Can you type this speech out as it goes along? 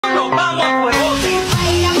vamos a fuego.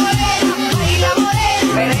 Baila morena,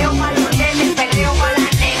 perreo para los nenes, perreo para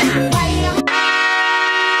las nenas. Baila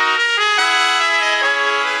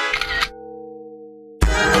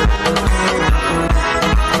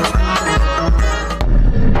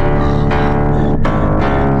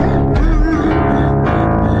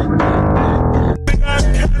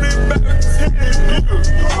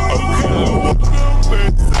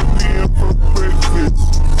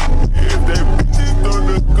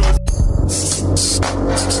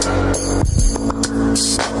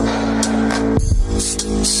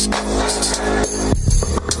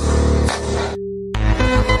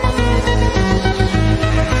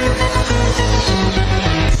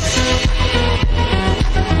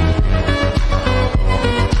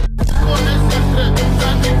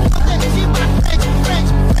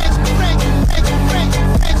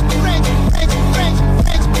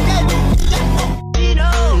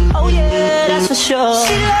for sure.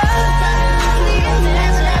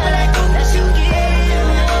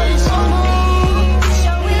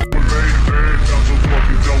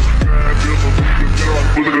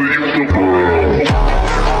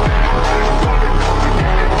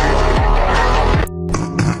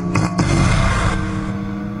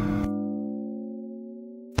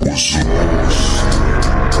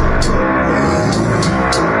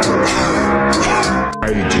 I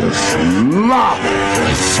just love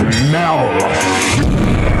the smell of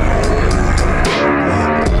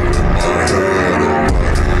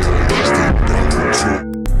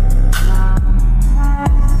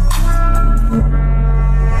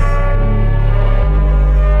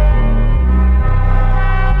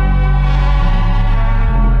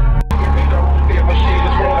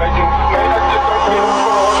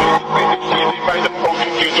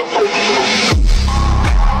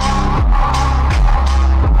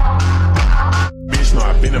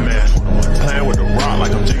been a man, playing with the rock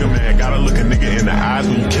like I'm Jigga Man. Gotta look a nigga in the eyes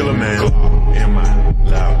when you kill a man. Am I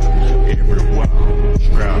loud? Everywhere,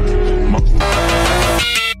 crowd, most.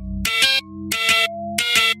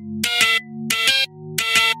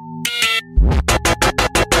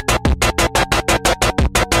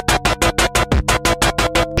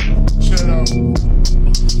 Shut up.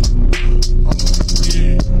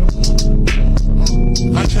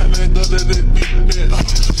 I can't let go of that bitch.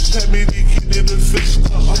 Tell me the kid in the fish.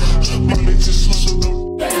 My bitches so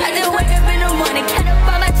I just wake up in the morning, count up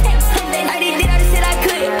all my checks. I did all the shit I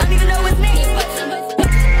could. I don't even know his name. Let's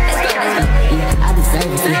go. Yeah, I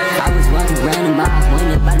deserve it. I was walking around in miles, when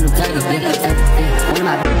nobody knew Taylor. One of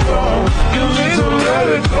my you need to let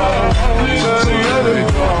it go. Need to let it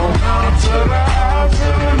go. Till the eyes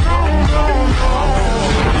untouchable.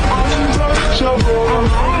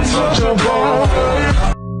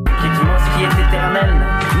 Qui est immense, qui est éternel.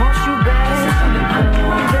 Moi je suis belle, c'est ça mes bons.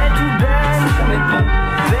 Belle ou belle, c'est ça mes bons.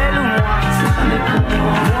 Belle ou moi, c'est ça mes bons.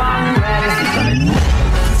 Moi ou elle, c'est ça mes bons.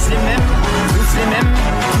 Tous les mêmes, tous les mêmes,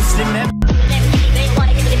 tous les mêmes.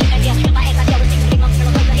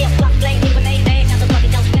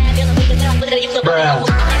 Bruh.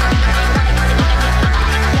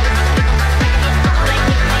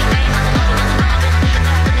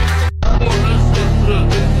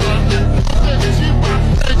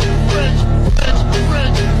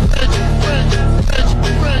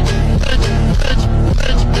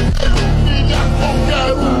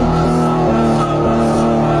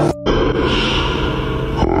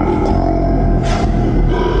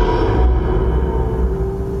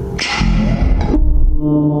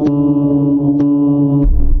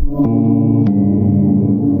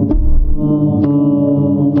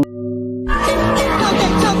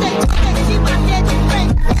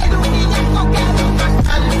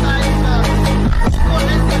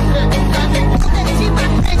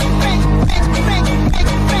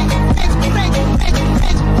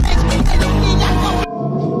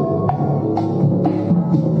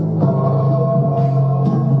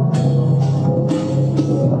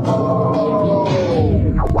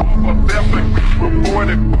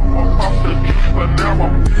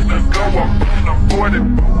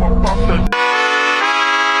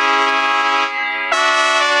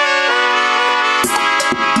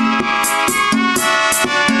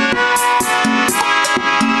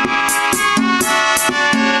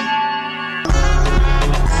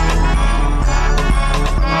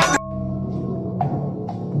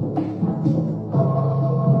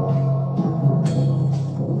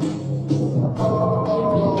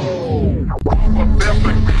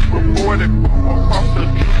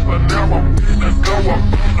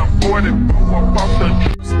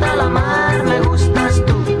 gusta la mar, me gustas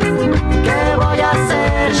tú. ¿Qué voy a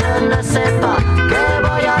hacer? Je ne sais pas. ¿Qué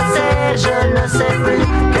voy a hacer? Je ne sais plus.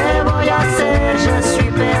 ¿Qué voy a hacer? Je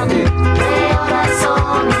suis perdu.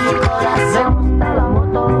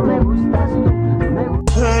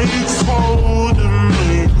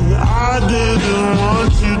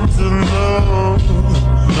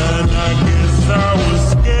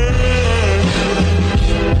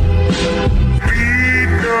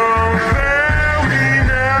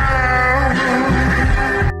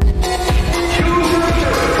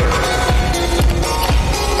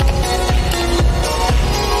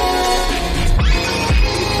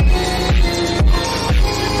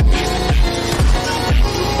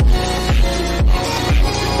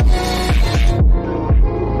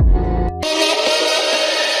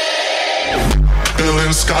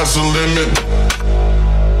 sky's the limit.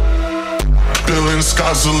 Feeling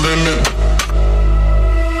sky's the limit.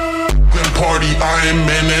 Then party, I am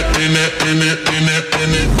in it, in it, in it, in it,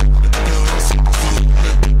 in it.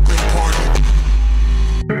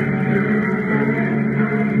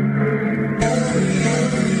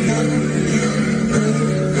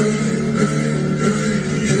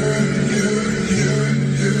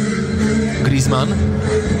 Griezmann,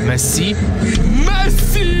 Messi,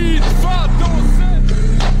 Messi fa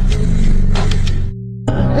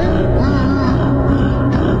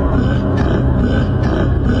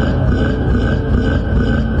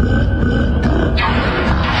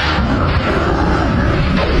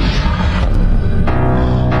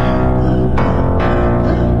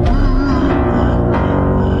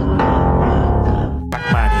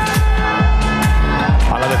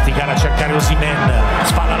alla verticale a cercare Osimhen,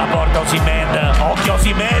 spalla alla porta Osimhen, occhio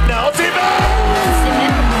Osimhen,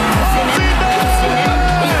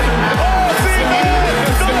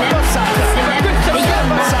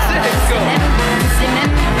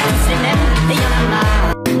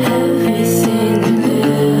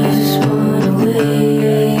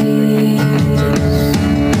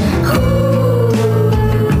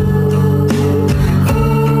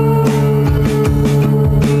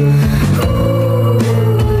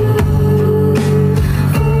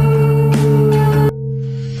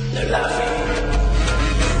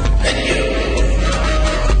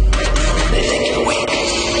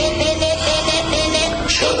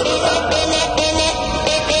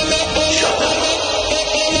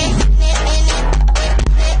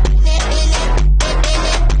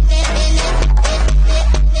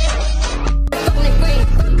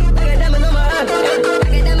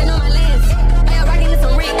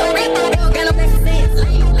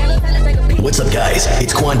 What's up, guys?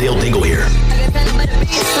 It's Quandale Dingle here.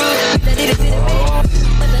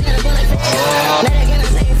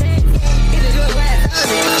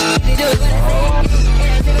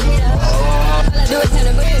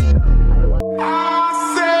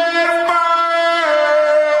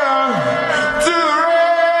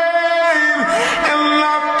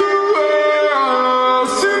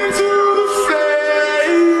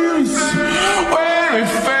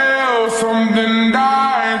 When we